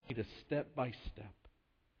to step by step.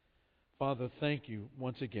 Father, thank you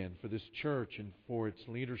once again for this church and for its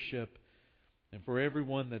leadership and for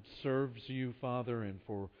everyone that serves you, Father, and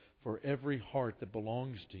for every heart that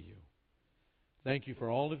belongs to you. Thank you for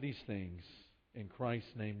all of these things. In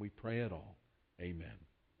Christ's name we pray it all. Amen.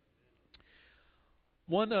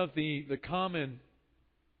 One of the common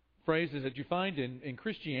phrases that you find in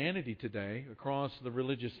Christianity today across the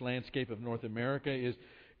religious landscape of North America is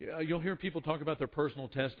you'll hear people talk about their personal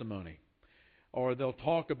testimony, or they'll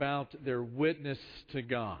talk about their witness to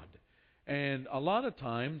God. And a lot of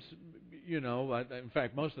times, in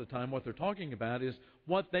fact, most of the time, what they're talking about is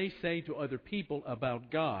what they say to other people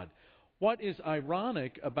about God. What is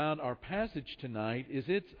ironic about our passage tonight is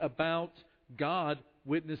it's about God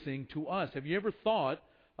witnessing to us. Have you ever thought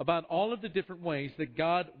about all of the different ways that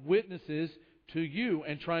God witnesses to you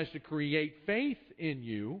and tries to create faith in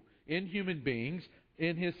you, in human beings,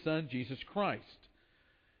 in His Son, Jesus Christ?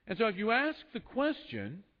 And so if you ask the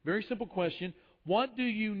question, very simple question, what do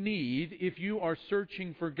you need if you are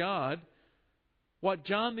searching for God? What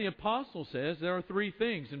John the Apostle says, there are three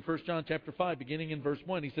things in 1 John chapter 5, beginning in verse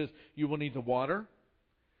 1. He says, you will need the water,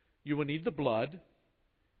 you will need the blood,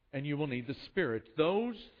 and you will need the Spirit.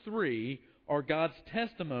 Those three are God's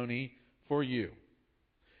testimony for you.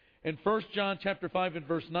 In 1 John chapter 5 and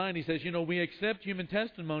verse 9, he says, we accept human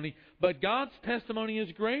testimony, but God's testimony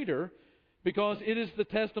is greater because it is the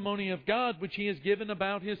testimony of God which He has given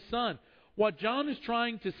about His Son. What John is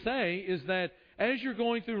trying to say is that as you're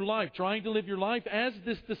going through life, trying to live your life as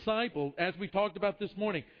this disciple, as we talked about this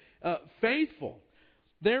morning, faithful,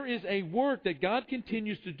 there is a work that God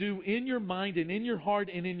continues to do in your mind and in your heart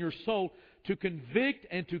and in your soul to convict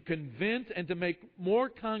and to convince and to make more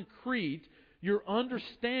concrete your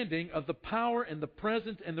understanding of the power and the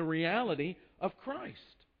presence and the reality of Christ.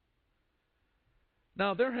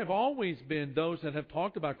 Now, there have always been those that have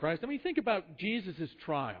talked about Christ. I mean, think about Jesus'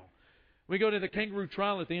 trial. We go to the kangaroo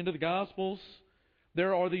trial at the end of the Gospels.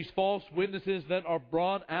 There are these false witnesses that are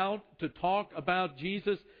brought out to talk about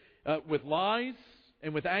Jesus with lies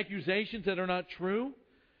and with accusations that are not true.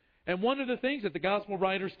 And one of the things that the Gospel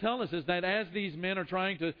writers tell us is that as these men are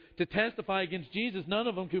trying to testify against Jesus, none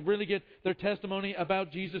of them could really get their testimony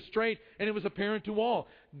about Jesus straight, and it was apparent to all.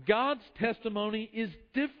 God's testimony is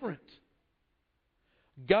different.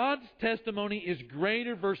 God's testimony is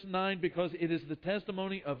greater, verse 9, because it is the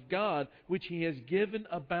testimony of God which He has given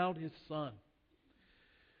about His Son.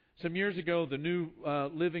 Some years ago, the New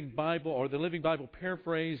Living Bible, or the Living Bible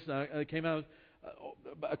Paraphrase, came out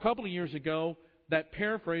a couple of years ago. That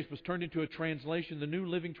paraphrase was turned into a translation, the New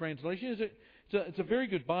Living Translation. It's a very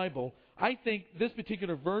good Bible. I think this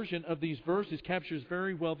particular version of these verses captures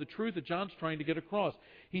very well the truth that John's trying to get across.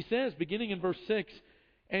 He says, beginning in verse 6,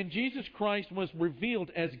 and Jesus Christ was revealed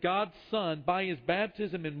as God's Son by His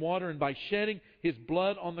baptism in water and by shedding His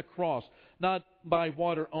blood on the cross. Not by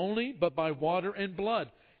water only, but by water and blood.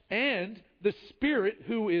 And the Spirit,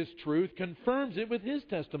 who is truth, confirms it with His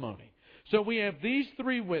testimony. So we have these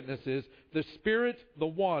three witnesses, the Spirit, the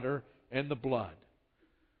water, and the blood.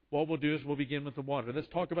 What we'll do is we'll begin with the water. Let's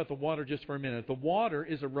talk about the water just for a minute. The water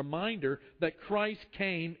is a reminder that Christ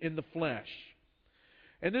came in the flesh.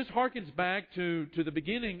 And this harkens back to the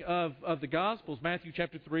beginning of the Gospels, Matthew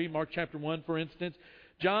chapter 3, Mark chapter 1, for instance.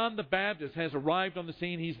 John the Baptist has arrived on the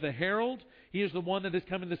scene. He's the herald. He is the one that has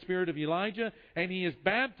come in the spirit of Elijah, and he is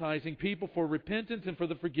baptizing people for repentance and for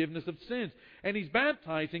the forgiveness of sins. And he's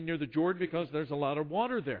baptizing near the Jordan because there's a lot of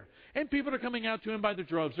water there. And people are coming out to him by the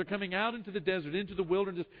droves. They're coming out into the desert, into the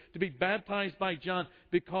wilderness to be baptized by John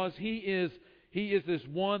because he is this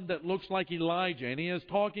one that looks like Elijah. And he is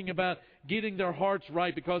talking about getting their hearts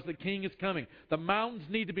right because the King is coming. The mountains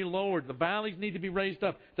need to be lowered. The valleys need to be raised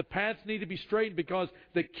up. The paths need to be straightened because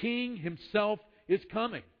the King Himself is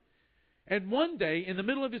coming. And one day, in the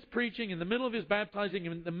middle of His preaching, in the middle of His baptizing,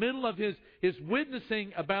 in the middle of His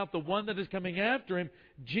witnessing about the one that is coming after Him,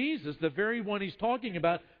 Jesus, the very one He's talking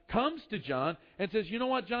about, comes to John and says, you know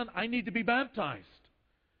what, John, I need to be baptized.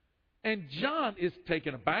 And John is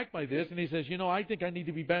taken aback by this, and he says, I think I need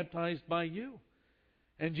to be baptized by you.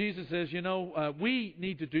 And Jesus says, we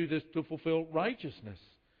need to do this to fulfill righteousness.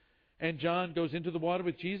 And John goes into the water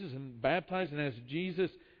with Jesus and baptized, and as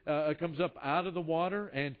Jesus comes up out of the water,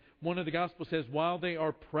 and one of the Gospels says, while they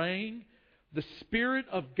are praying, the Spirit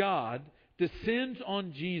of God descends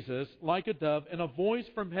on Jesus like a dove, and a voice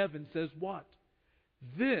from heaven says, what?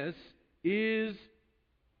 This is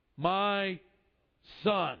my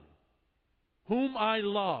Son, whom I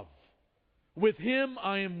love. With Him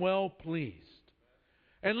I am well pleased.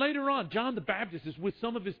 And later on, John the Baptist is with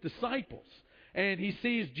some of his disciples. And he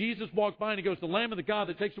sees Jesus walk by and he goes, the Lamb of God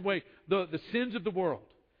that takes away the sins of the world.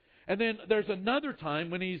 And then there's another time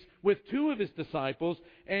when he's with two of his disciples,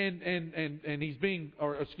 and he's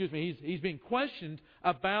being questioned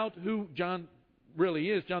about who John really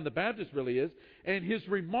is, John the Baptist really is, and his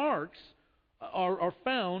remarks are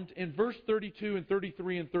found in verse 32 and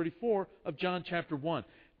 33 and 34 of John chapter 1.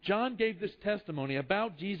 John gave this testimony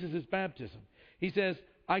about Jesus' baptism. He says,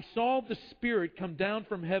 I saw the Spirit come down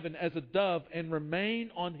from heaven as a dove and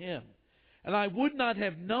remain on him. And I would not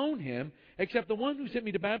have known him, except the one who sent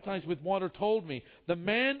me to baptize with water told me, the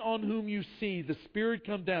man on whom you see the Spirit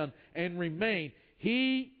come down and remain,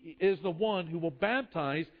 he is the one who will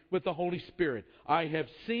baptize with the Holy Spirit. I have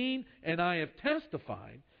seen and I have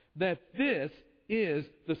testified that this is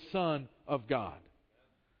the Son of God.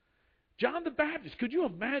 John the Baptist, could you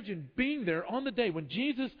imagine being there on the day when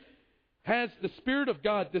Jesus has the Spirit of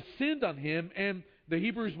God descend on him, and the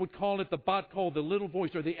Hebrews would call it the bat kol, the little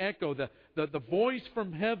voice, or the echo, the voice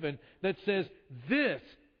from heaven that says, this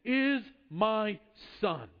is my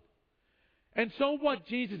Son. And so what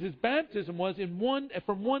Jesus' baptism was,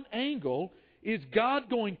 from one angle, is God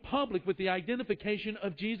going public with the identification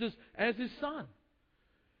of Jesus as His Son.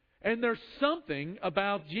 And there's something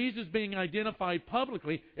about Jesus being identified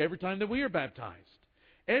publicly every time that we are baptized.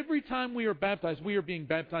 Every time we are baptized, we are being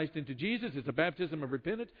baptized into Jesus. It's a baptism of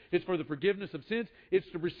repentance. It's for the forgiveness of sins. It's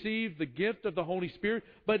to receive the gift of the Holy Spirit.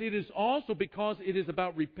 But it is also because it is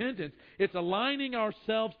about repentance. It's aligning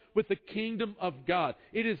ourselves with the kingdom of God.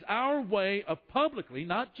 It is our way of publicly,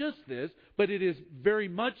 not just this, but it is very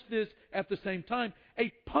much this at the same time,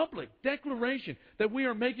 a public declaration that we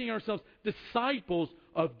are making ourselves disciples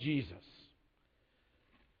of Jesus.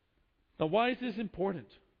 Now, why is this important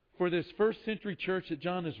for this first century church that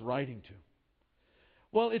John is writing to?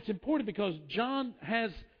 Well, it's important because John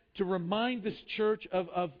has to remind this church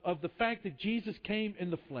of the fact that Jesus came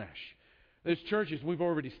in the flesh. This church, as we've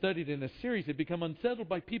already studied in this series, had become unsettled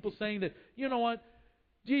by people saying that, you know what,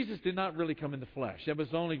 Jesus did not really come in the flesh. That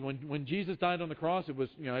was only when Jesus died on the cross, it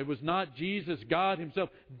was not Jesus, God Himself,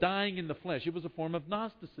 dying in the flesh. It was a form of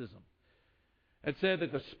Gnosticism. It said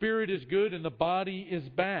that the spirit is good and the body is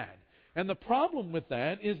bad. And the problem with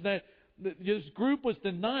that is that this group was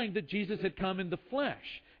denying that Jesus had come in the flesh.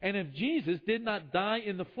 And if Jesus did not die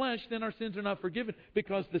in the flesh, then our sins are not forgiven,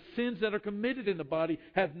 because the sins that are committed in the body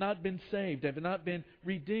have not been saved, have not been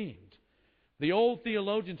redeemed. The old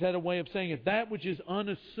theologians had a way of saying that which is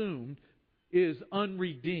unassumed is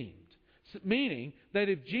unredeemed. Meaning that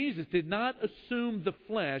if Jesus did not assume the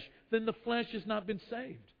flesh, then the flesh has not been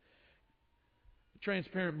saved. A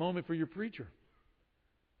transparent moment for your preacher.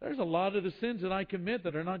 There's a lot of the sins that I commit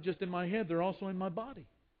that are not just in my head, they're also in my body.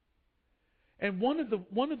 And one of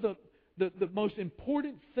the most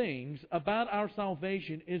important things about our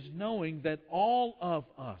salvation is knowing that all of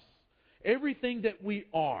us, everything that we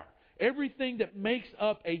are, everything that makes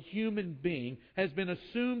up a human being has been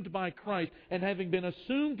assumed by Christ. And having been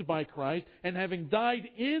assumed by Christ and having died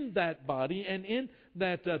in that body and in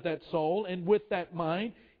that soul and with that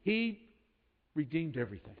mind, He redeemed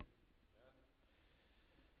everything.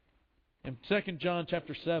 In 2 John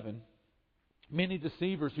chapter 7, many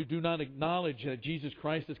deceivers who do not acknowledge that Jesus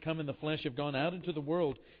Christ has come in the flesh have gone out into the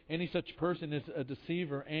world. Any such person is a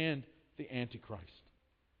deceiver and the Antichrist.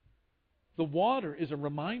 The water is a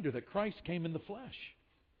reminder that Christ came in the flesh.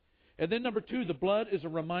 And then number 2, the blood is a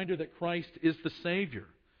reminder that Christ is the Savior.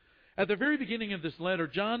 At the very beginning of this letter,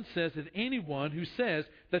 John says that anyone who says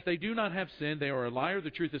that they do not have sin, they are a liar, the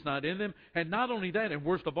truth is not in them. And not only that, and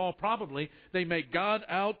worst of all, probably, they make God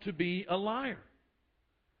out to be a liar.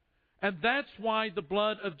 And that's why the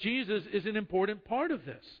blood of Jesus is an important part of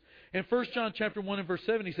this. In 1 John chapter 1 and verse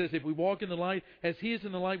 7, he says, if we walk in the light as He is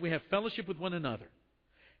in the light, we have fellowship with one another.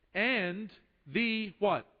 And the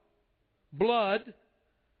what? Blood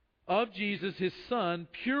of Jesus, His Son,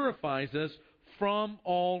 purifies us from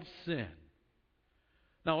all sin.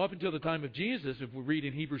 Now, up until the time of Jesus, if we read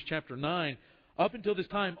in Hebrews chapter 9, up until this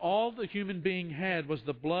time, all the human being had was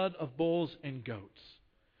the blood of bulls and goats.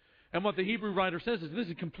 And what the Hebrew writer says is this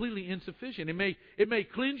is completely insufficient. It may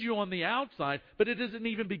cleanse you on the outside, but it doesn't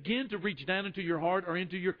even begin to reach down into your heart or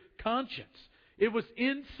into your conscience. It was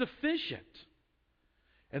insufficient.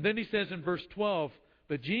 And then he says in verse 12,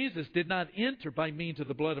 but Jesus did not enter by means of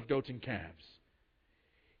the blood of goats and calves.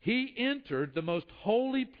 He entered the most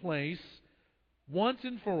holy place once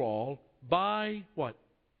and for all by what?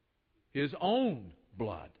 His own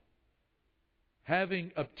blood,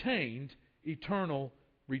 having obtained eternal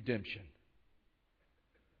redemption.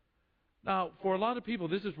 Now, for a lot of people,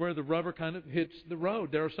 this is where the rubber kind of hits the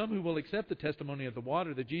road. There are some who will accept the testimony of the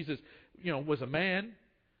water that Jesus, was a man,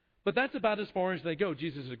 But that's about as far as they go.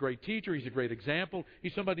 Jesus is a great teacher. He's a great example.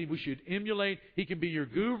 He's somebody we should emulate. He can be your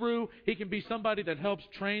guru. He can be somebody that helps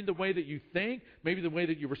train the way that you think, maybe the way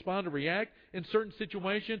that you respond or react in certain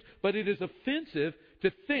situations. But it is offensive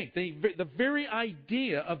to think the very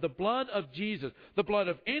idea of the blood of Jesus, the blood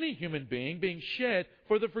of any human being shed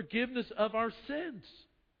for the forgiveness of our sins.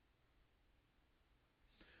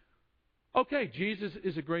 Okay, Jesus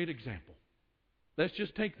is a great example. Let's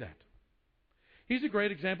just take that. He's a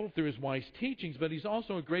great example through his wise teachings, but he's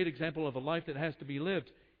also a great example of a life that has to be lived.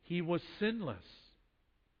 He was sinless.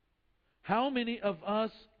 How many of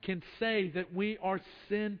us can say that we are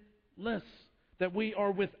sinless, that we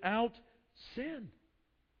are without sin?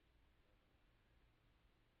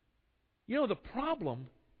 You know, the problem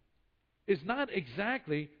is not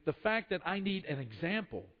exactly the fact that I need an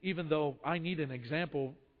example, even though I need an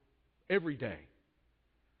example every day.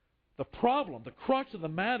 The problem, the crux of the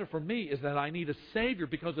matter for me is that I need a Savior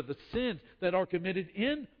because of the sins that are committed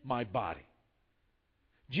in my body.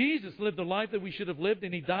 Jesus lived the life that we should have lived,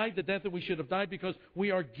 and He died the death that we should have died because we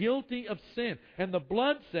are guilty of sin. And the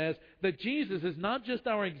blood says that Jesus is not just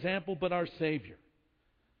our example, but our Savior.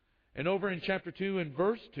 And over in chapter 2 and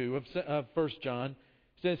verse 2 of 1 John,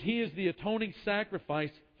 it says, He is the atoning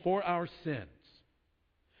sacrifice for our sins.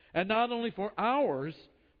 And not only for ours,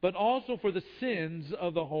 but also for the sins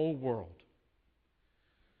of the whole world.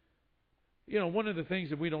 You know, one of the things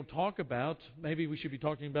that we don't talk about, maybe we should be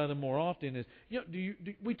talking about it more often, is,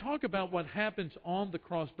 we talk about what happens on the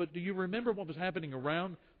cross, but do you remember what was happening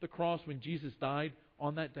around the cross when Jesus died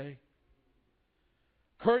on that day?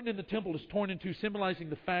 Curtain in the temple is torn in two, symbolizing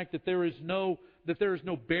the fact that there is no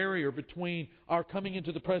barrier between our coming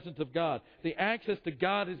into the presence of God. The access to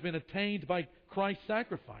God has been attained by Christ's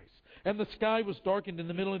sacrifice. And the sky was darkened in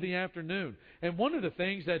the middle of the afternoon. And one of the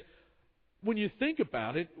things that, when you think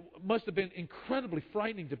about it, must have been incredibly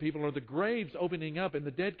frightening to people are the graves opening up and the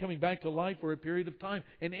dead coming back to life for a period of time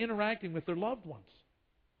and interacting with their loved ones.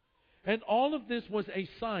 And all of this was a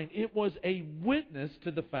sign. It was a witness to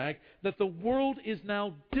the fact that the world is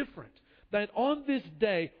now different. That on this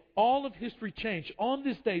day, all of history changed. On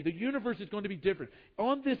this day, the universe is going to be different.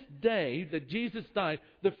 On this day that Jesus died,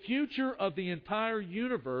 the future of the entire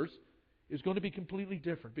universe is going to be completely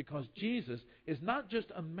different because Jesus is not just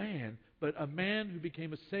a man, but a man who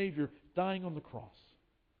became a Savior dying on the cross.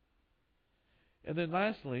 And then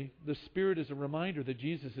lastly, the Spirit is a reminder that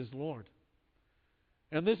Jesus is Lord.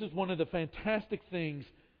 And this is one of the fantastic things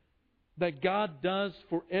that God does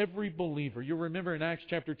for every believer. You'll remember in Acts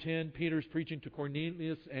chapter 10, Peter's preaching to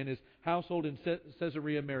Cornelius and his household in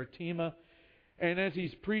Caesarea Maritima. And as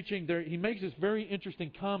he's preaching there, he makes this very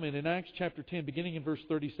interesting comment in Acts chapter 10, beginning in verse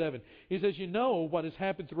 37. He says, You know what has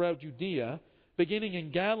happened throughout Judea, beginning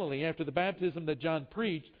in Galilee after the baptism that John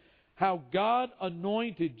preached, how God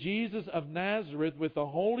anointed Jesus of Nazareth with the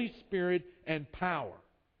Holy Spirit and power.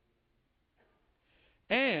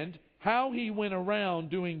 And how He went around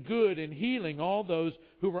doing good and healing all those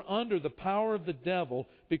who were under the power of the devil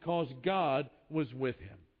because God was with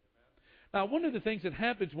Him. Now, one of the things that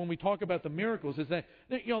happens when we talk about the miracles is that,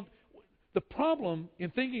 the problem in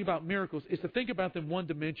thinking about miracles is to think about them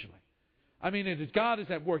one-dimensionally. I mean, as God is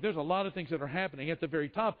at work, there's a lot of things that are happening. At the very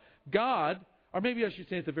top, God, or maybe I should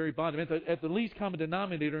say at the very bottom, at the least common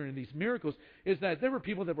denominator in these miracles, is that there were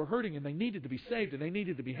people that were hurting and they needed to be saved and they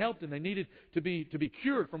needed to be helped and they needed to be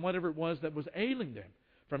cured from whatever it was that was ailing them.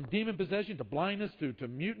 From demon possession to blindness to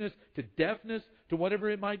muteness to deafness to whatever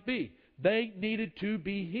it might be. They needed to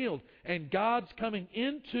be healed. And God's coming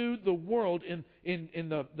into the world in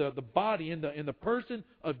the body, in the person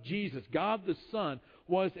of Jesus, God the Son,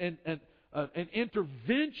 was an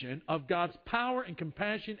intervention of God's power and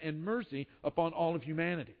compassion and mercy upon all of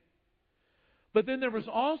humanity. But then there was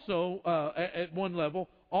also, at one level,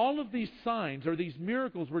 all of these signs or these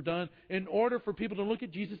miracles were done in order for people to look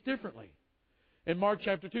at Jesus differently. In Mark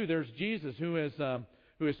chapter 2, there's Jesus who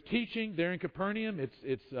is teaching there in Capernaum.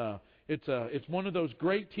 It's one of those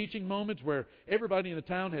great teaching moments where everybody in the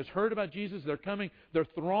town has heard about Jesus. They're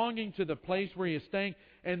thronging to the place where He is staying,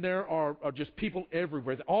 and there are just people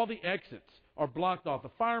everywhere. All the exits are blocked off. The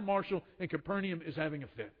fire marshal in Capernaum is having a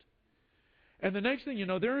fit. And the next thing you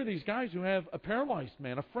know, there are these guys who have a paralyzed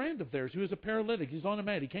man, a friend of theirs who is a paralytic. He's on a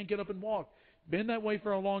mat. He can't get up and walk. Been that way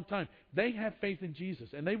for a long time. They have faith in Jesus,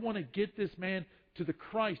 and they want to get this man to the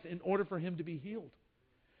Christ in order for him to be healed.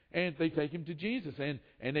 And they take him to Jesus, and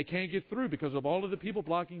they can't get through because of all of the people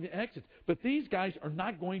blocking the exits. But these guys are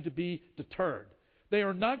not going to be deterred. They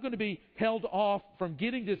are not going to be held off from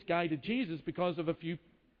getting this guy to Jesus because of a few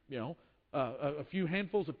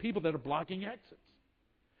handfuls of people that are blocking exits.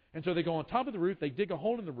 And so they go on top of the roof, they dig a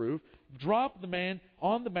hole in the roof, drop the man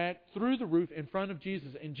on the mat through the roof in front of Jesus,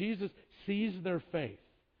 and Jesus sees their faith.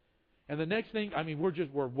 And the next thing,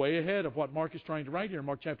 we're way ahead of what Mark is trying to write here in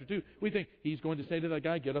Mark chapter 2. We think he's going to say to that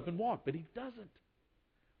guy, get up and walk. But he doesn't.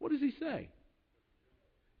 What does he say?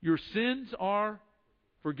 Your sins are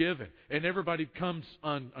forgiven. And everybody becomes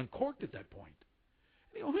uncorked at that point.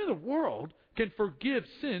 Who in the world can forgive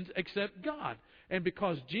sins except God? And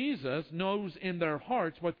because Jesus knows in their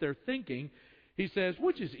hearts what they're thinking, he says,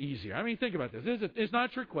 which is easier? Think about this. It's not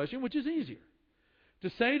a trick question. Which is easier? To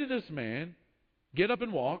say to this man, get up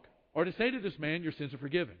and walk, or to say to this man, your sins are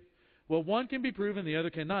forgiven. Well, one can be proven, the other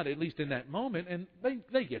cannot, at least in that moment. And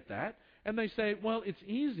they get that. And they say, well, it's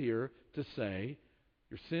easier to say,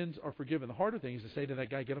 your sins are forgiven. The harder thing is to say to that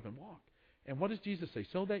guy, get up and walk. And what does Jesus say?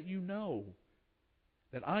 So that you know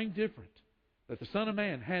that I'm different, that the Son of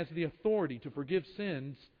Man has the authority to forgive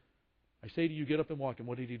sins, I say to you, get up and walk. And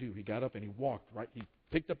what did he do? He got up and he walked, right? He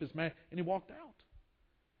picked up his mat and he walked out.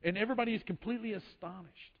 And everybody is completely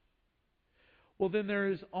astonished. Well, then there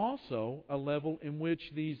is also a level in which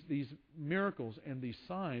these miracles and these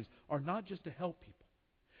signs are not just to help people.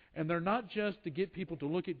 And they're not just to get people to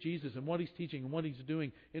look at Jesus and what He's teaching and what He's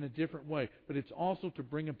doing in a different way, but it's also to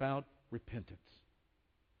bring about repentance.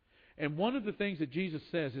 And one of the things that Jesus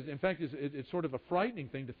says is, in fact, it's sort of a frightening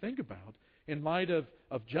thing to think about in light of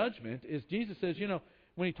judgment, is Jesus says,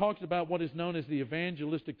 when He talks about what is known as the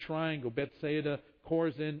evangelistic triangle, Bethsaida,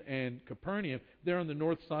 Chorazin, and Capernaum, there on the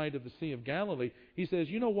north side of the Sea of Galilee, He says,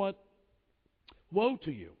 you know what? Woe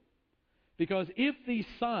to you. Because if these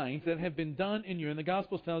signs that have been done in you, and the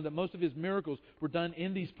Gospels tell us that most of His miracles were done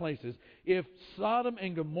in these places, if Sodom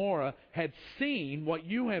and Gomorrah had seen what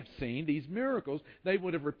you have seen, these miracles, they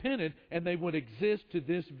would have repented and they would exist to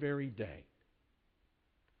this very day.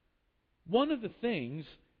 One of the things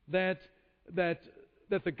that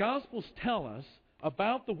the Gospels tell us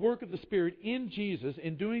about the work of the Spirit in Jesus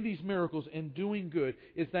in doing these miracles and doing good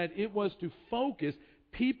is that it was to focus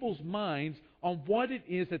people's minds on what it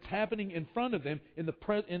is that's happening in front of them in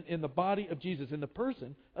the body of Jesus, in the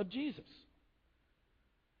person of Jesus.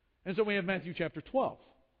 And so we have Matthew chapter 12.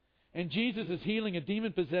 And Jesus is healing a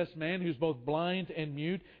demon-possessed man who's both blind and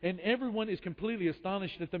mute, and everyone is completely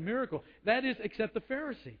astonished at the miracle. That is, except the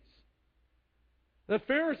Pharisees. The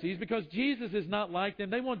Pharisees, because Jesus is not like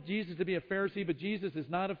them, they want Jesus to be a Pharisee, but Jesus is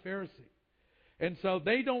not a Pharisee. And so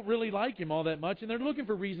they don't really like Him all that much, and they're looking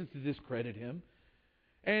for reasons to discredit Him.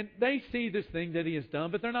 And they see this thing that He has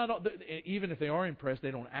done, but they're not, even if they are impressed,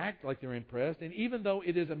 they don't act like they're impressed. And even though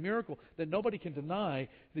it is a miracle that nobody can deny,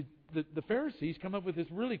 the Pharisees come up with this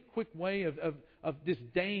really quick way of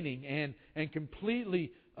disdaining and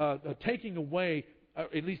completely taking away,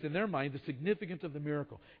 at least in their mind, the significance of the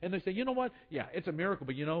miracle. And they say, you know what? Yeah, it's a miracle,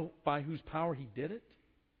 but you know by whose power He did it?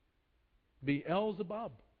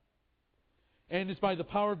 Beelzebub. And it's by the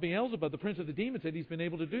power of Beelzebub, the prince of the demons, that he's been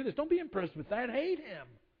able to do this. Don't be impressed with that. Hate him.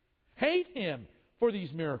 Hate him for these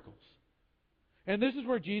miracles. And this is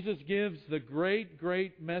where Jesus gives the great,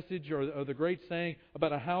 great message or the great saying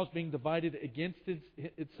about a house being divided against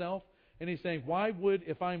itself. And He's saying, why would,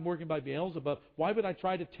 if I'm working by Beelzebub, why would I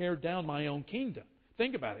try to tear down my own kingdom?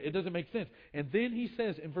 Think about it. It doesn't make sense. And then He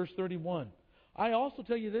says in verse 31, I also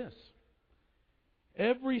tell you this.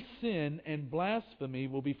 Every sin and blasphemy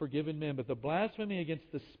will be forgiven men, but the blasphemy against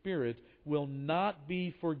the Spirit will not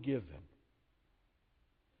be forgiven.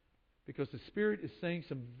 Because the Spirit is saying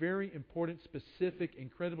some very important, specific,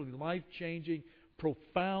 incredibly life-changing,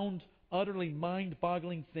 profound, utterly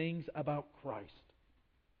mind-boggling things about Christ.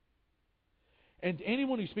 And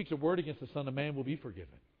anyone who speaks a word against the Son of Man will be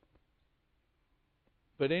forgiven.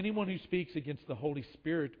 But anyone who speaks against the Holy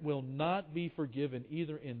Spirit will not be forgiven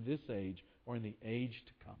either in this age or in the age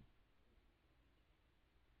to come.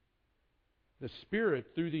 The Spirit,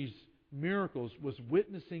 through these miracles, was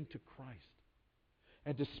witnessing to Christ.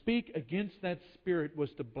 And to speak against that Spirit was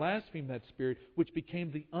to blaspheme that Spirit, which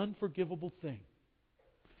became the unforgivable thing.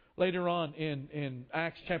 Later on in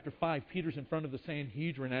Acts chapter 5, Peter's in front of the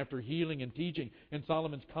Sanhedrin after healing and teaching in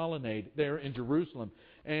Solomon's colonnade there in Jerusalem.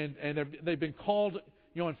 And they've been called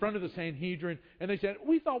in front of the Sanhedrin, and they said,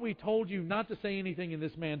 we thought we told you not to say anything in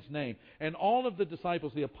this man's name. And all of the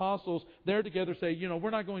disciples, the apostles, there together say, we're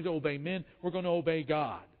not going to obey men, we're going to obey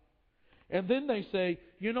God. And then they say,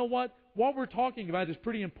 you know what? What we're talking about is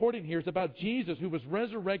pretty important here. It's about Jesus who was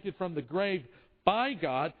resurrected from the grave by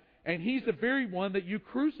God, and He's the very one that you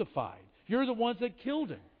crucified. You're the ones that killed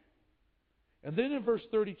Him. And then in verse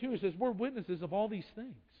 32 it says, we're witnesses of all these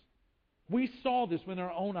things. We saw this with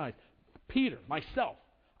our own eyes. Peter, myself,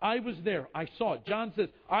 I was there. I saw it. John says,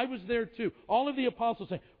 I was there too. All of the apostles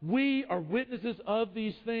say, we are witnesses of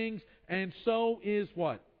these things, and so is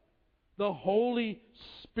what? The Holy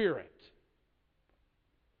Spirit,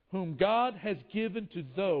 whom God has given to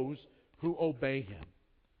those who obey Him.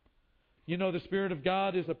 You know, the Spirit of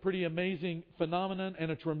God is a pretty amazing phenomenon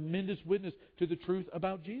and a tremendous witness to the truth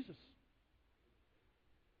about Jesus.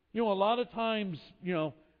 You know, a lot of times,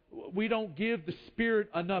 we don't give the Spirit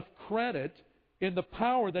enough credit in the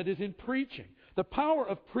power that is in preaching. The power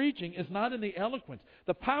of preaching is not in the eloquence.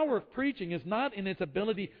 The power of preaching is not in its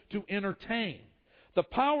ability to entertain. The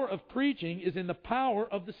power of preaching is in the power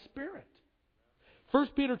of the Spirit. 1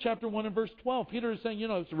 Peter chapter 1 and verse 12, Peter is saying,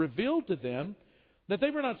 it's revealed to them that they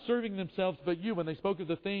were not serving themselves but you when they spoke of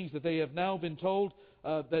the things that they have now been told,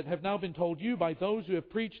 you by those who have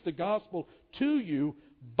preached the gospel to you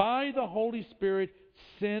by the Holy Spirit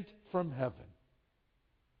sent from heaven.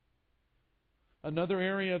 Another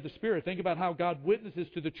area of the Spirit. Think about how God witnesses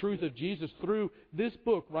to the truth of Jesus through this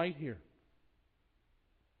book right here.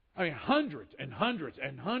 I mean, hundreds and hundreds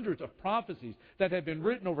and hundreds of prophecies that have been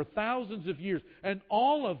written over thousands of years, and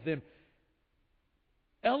all of them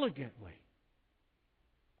elegantly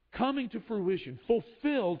coming to fruition,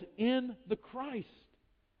 fulfilled in the Christ.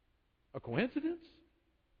 A coincidence?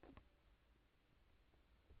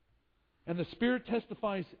 And the Spirit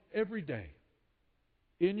testifies every day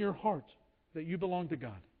in your heart that you belong to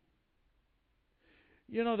God.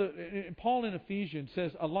 Paul in Ephesians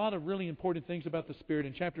says a lot of really important things about the Spirit.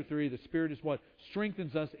 In chapter 3, the Spirit is what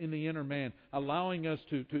strengthens us in the inner man, allowing us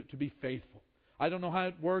to be faithful. I don't know how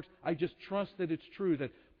it works. I just trust that it's true,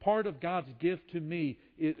 that part of God's gift to me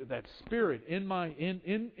is that Spirit in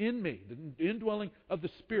me, the indwelling of the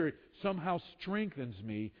Spirit somehow strengthens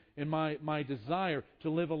me in my desire to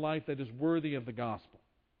live a life that is worthy of the gospel.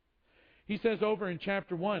 He says over in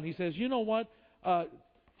chapter 1, he says, you know what?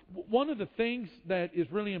 One of the things that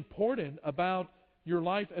is really important about your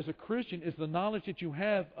life as a Christian is the knowledge that you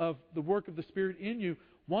have of the work of the Spirit in you.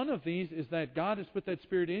 One of these is that God has put that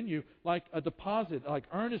Spirit in you like a deposit, like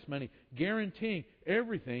earnest money, guaranteeing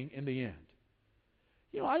everything in the end.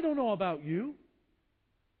 I don't know about you,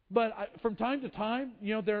 but from time to time,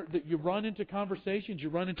 you run into conversations, you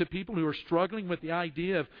run into people who are struggling with the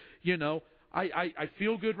idea of, I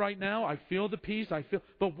feel good right now. I feel the peace.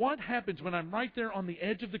 But what happens when I'm right there on the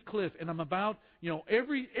edge of the cliff and I'm about,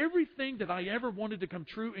 everything that I ever wanted to come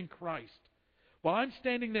true in Christ? While I'm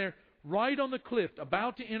standing there right on the cliff,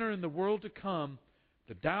 about to enter in the world to come,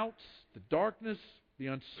 the doubts, the darkness, the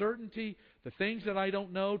uncertainty, the things that I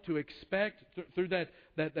don't know to expect through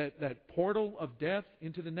that portal of death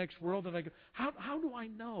into the next world that I go. How do I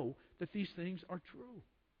know that these things are true?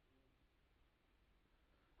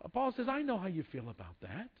 Paul says, I know how you feel about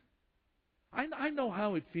that. I know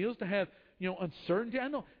how it feels to have, uncertainty. I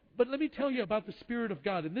know. But let me tell you about the Spirit of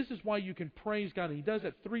God. And this is why you can praise God. And he does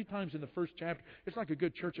that 3 times in the first chapter. It's like a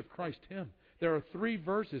good Church of Christ hymn. There are 3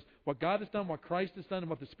 verses. What God has done, what Christ has done, and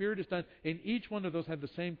what the Spirit has done. And each one of those have the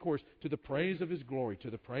same course. To the praise of His glory. To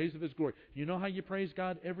the praise of His glory. You know how you praise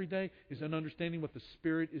God every day? Is in understanding what the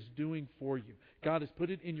Spirit is doing for you. God has put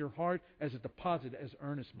it in your heart as a deposit, as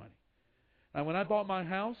earnest money. Now, when I bought my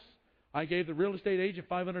house, I gave the real estate agent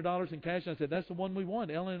 $500 in cash, and I said, that's the one we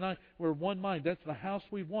want. Ellen and I were one mind. That's the house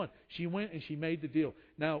we want. She went and she made the deal.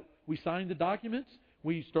 Now, we signed the documents.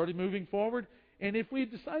 We started moving forward. And if we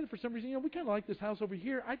had decided for some reason, we kind of like this house over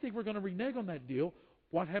here, I think we're going to renege on that deal.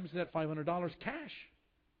 What happens to that $500 cash?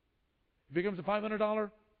 It becomes a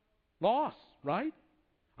 $500 loss, right?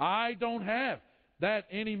 I don't have that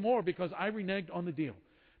anymore because I reneged on the deal.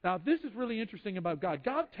 Now, this is really interesting about God.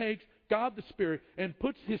 God takes God the Spirit and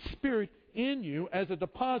puts His Spirit in you as a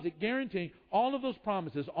deposit, guaranteeing all of those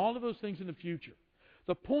promises, all of those things in the future.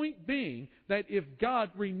 The point being that if God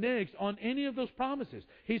reneges on any of those promises,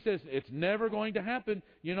 He says, it's never going to happen.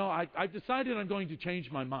 I've decided I'm going to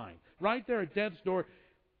change my mind. Right there at death's door,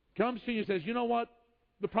 comes to you and says, you know what?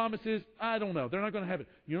 The promise is, I don't know. They're not going to have it.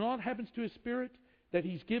 You know what happens to His Spirit that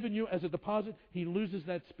He's given you as a deposit? He loses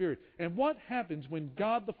that Spirit. And what happens when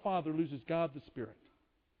God the Father loses God the Spirit?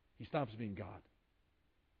 He stops being God.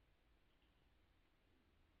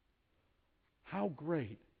 How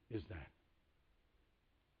great is that?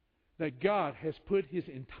 That God has put His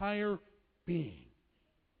entire being,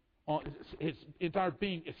 His entire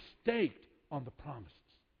being is staked on the promises.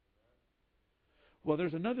 Well,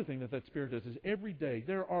 there's another thing that Spirit does is every day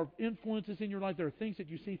there are influences in your life. There are things that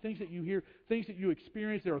you see, things that you hear, things that you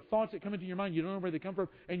experience. There are thoughts that come into your mind. You don't know where they come from,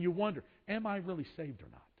 and you wonder, am I really saved or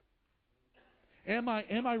not? Am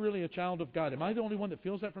I really a child of God? Am I the only one that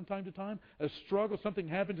feels that from time to time? A struggle, something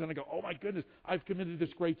happens, and I go, oh my goodness, I've committed this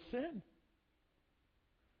great sin.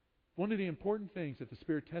 one of the important things that the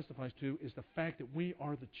Spirit testifies to is the fact that we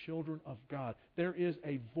are the children of God. There is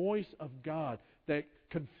a voice of God that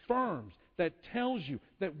confirms, that tells you,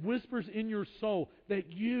 that whispers in your soul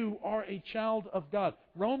that you are a child of God.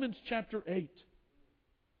 Romans chapter 8.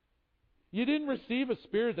 You didn't receive a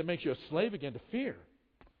spirit that makes you a slave again to fear,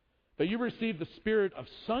 but you received the spirit of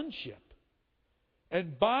sonship.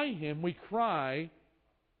 And by Him we cry,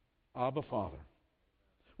 Abba, Father.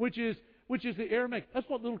 Which is the Aramaic. That's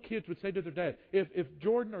what little kids would say to their dad. If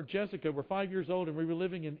Jordan or Jessica were 5 years old and we were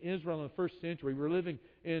living in Israel in the first century, we were living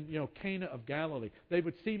in Cana of Galilee, they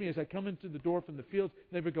would see me as I come into the door from the fields,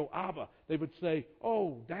 and they would go, Abba. They would say,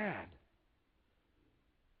 oh, Dad.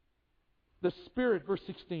 The Spirit, verse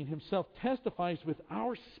 16, Himself testifies with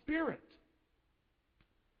our spirit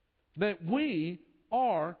that we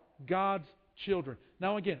are God's children.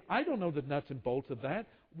 Now again, I don't know the nuts and bolts of that.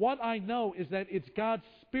 What I know is that it's God's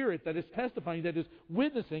Spirit that is testifying, that is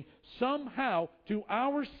witnessing somehow to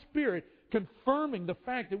our spirit, confirming the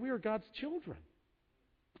fact that we are God's children.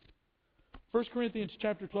 1 Corinthians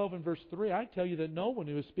chapter 12 and verse 3, I tell you that no one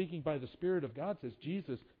who is speaking by the Spirit of God says,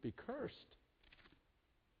 Jesus be cursed.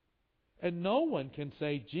 And no one can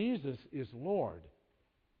say Jesus is Lord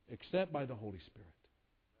except by the Holy Spirit.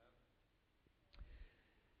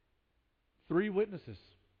 3 witnesses,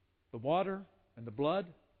 the water and the blood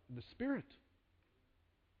and the Spirit.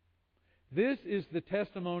 This is the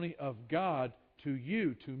testimony of God to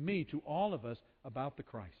you, to me, to all of us about the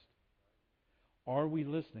Christ. Are we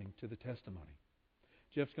listening to the testimony?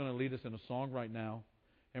 Jeff's going to lead us in a song right now,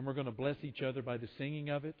 and we're going to bless each other by the singing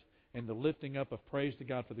of it and the lifting up of praise to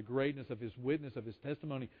God for the greatness of His witness, of His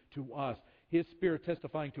testimony to us. His Spirit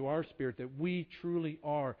testifying to our spirit that we truly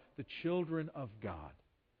are the children of God.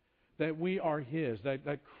 That we are His.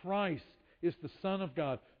 That Christ is the Son of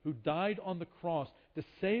God who died on the cross to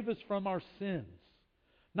save us from our sins.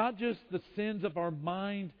 Not just the sins of our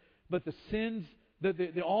mind, but the sins,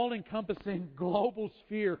 the all-encompassing global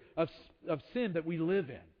sphere of sin that we live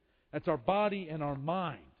in. That's our body and our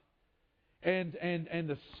mind. And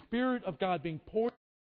the Spirit of God being poured